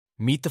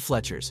Meet the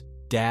Fletchers.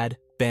 Dad,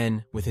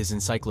 Ben, with his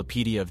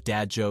encyclopedia of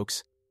dad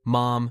jokes.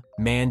 Mom,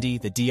 Mandy,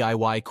 the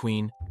DIY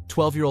queen.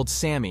 12-year-old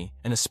Sammy,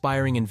 an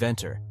aspiring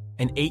inventor.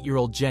 And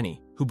 8-year-old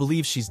Jenny, who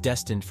believes she's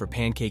destined for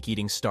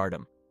pancake-eating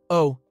stardom.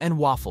 Oh, and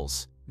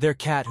Waffles, their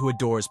cat who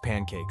adores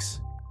pancakes.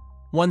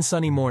 One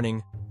sunny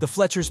morning, the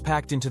Fletchers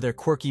packed into their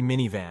quirky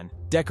minivan,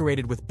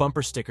 decorated with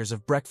bumper stickers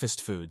of breakfast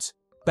foods,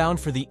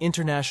 bound for the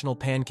International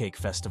Pancake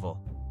Festival.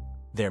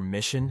 Their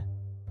mission?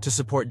 To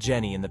support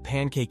Jenny in the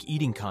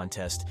pancake-eating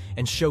contest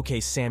and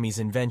showcase Sammy's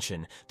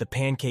invention, the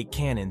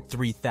Pancake-Cannon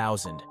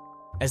 3000.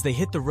 As they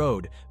hit the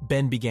road,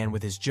 Ben began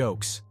with his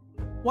jokes.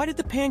 "Why did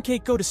the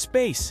pancake go to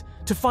space?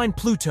 To find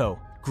Pluto!"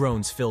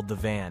 Groans filled the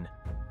van.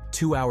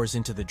 2 hours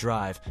into the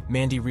drive,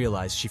 Mandy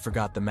realized she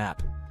forgot the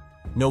map.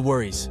 "No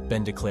worries,"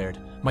 Ben declared.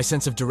 "My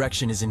sense of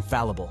direction is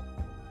infallible."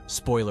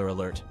 Spoiler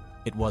alert,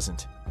 it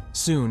wasn't.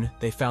 Soon,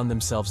 they found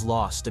themselves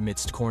lost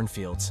amidst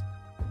cornfields.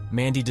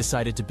 Mandy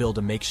decided to build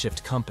a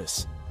makeshift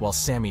compass, while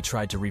Sammy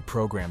tried to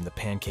reprogram the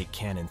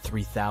Pancake-Cannon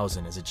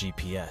 3000 as a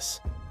GPS.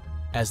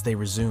 As they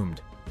resumed,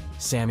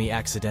 Sammy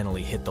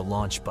accidentally hit the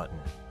launch button.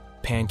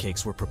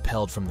 Pancakes were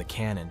propelled from the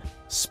cannon,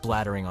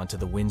 splattering onto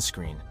the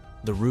windscreen,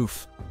 the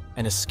roof,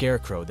 and a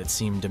scarecrow that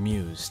seemed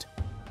amused.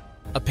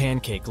 A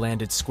pancake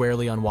landed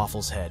squarely on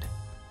Waffles' head.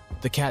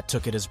 The cat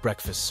took it as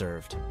breakfast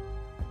served.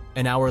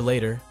 An hour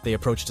later, they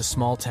approached a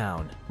small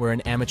town where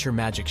an amateur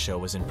magic show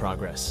was in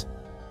progress.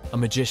 A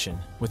magician,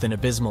 with an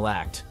abysmal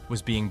act,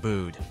 was being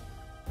booed.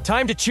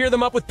 "Time to cheer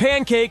them up with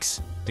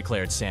pancakes!"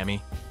 declared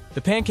Sammy.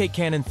 The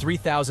Pancake-Cannon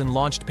 3000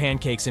 launched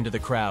pancakes into the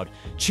crowd.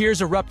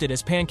 Cheers erupted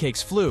as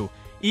pancakes flew.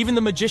 Even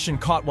the magician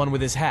caught one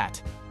with his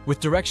hat. With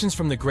directions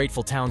from the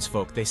grateful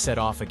townsfolk, they set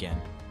off again.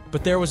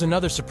 But there was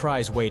another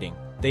surprise waiting.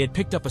 They had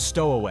picked up a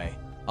stowaway,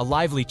 a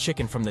lively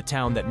chicken from the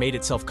town that made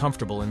itself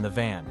comfortable in the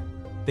van.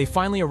 They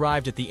finally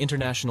arrived at the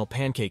International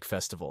Pancake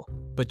Festival,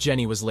 but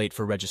Jenny was late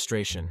for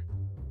registration.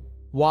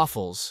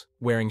 Waffles,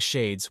 wearing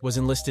shades, was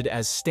enlisted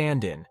as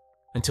stand-in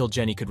until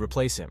Jenny could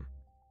replace him.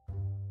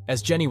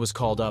 As Jenny was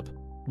called up,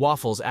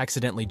 Waffles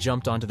accidentally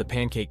jumped onto the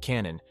pancake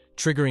cannon,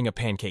 triggering a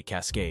pancake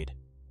cascade.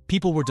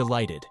 People were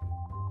delighted.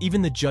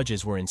 Even the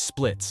judges were in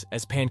splits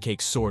as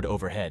pancakes soared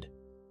overhead.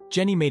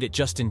 Jenny made it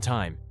just in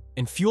time,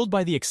 and fueled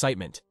by the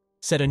excitement,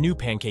 set a new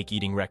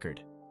pancake-eating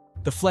record.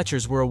 The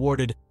Fletchers were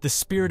awarded the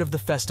Spirit of the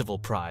Festival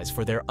prize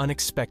for their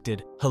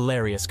unexpected,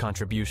 hilarious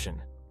contribution.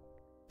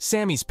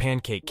 Sammy's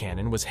pancake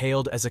cannon was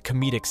hailed as a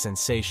comedic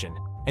sensation,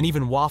 and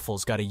even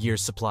Waffles got a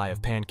year's supply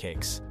of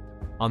pancakes.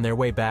 On their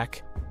way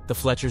back, the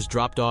Fletchers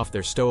dropped off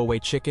their stowaway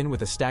chicken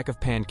with a stack of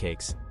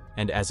pancakes,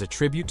 and as a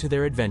tribute to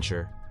their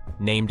adventure,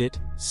 named it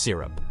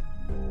Syrup.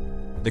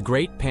 The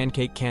Great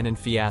Pancake-Cannon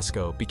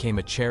Fiasco became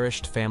a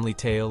cherished family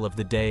tale of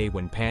the day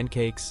when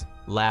pancakes,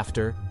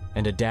 laughter,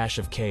 and a dash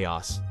of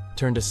chaos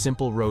turned a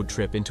simple road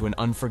trip into an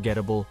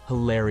unforgettable,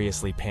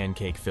 hilariously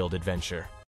pancake-filled adventure.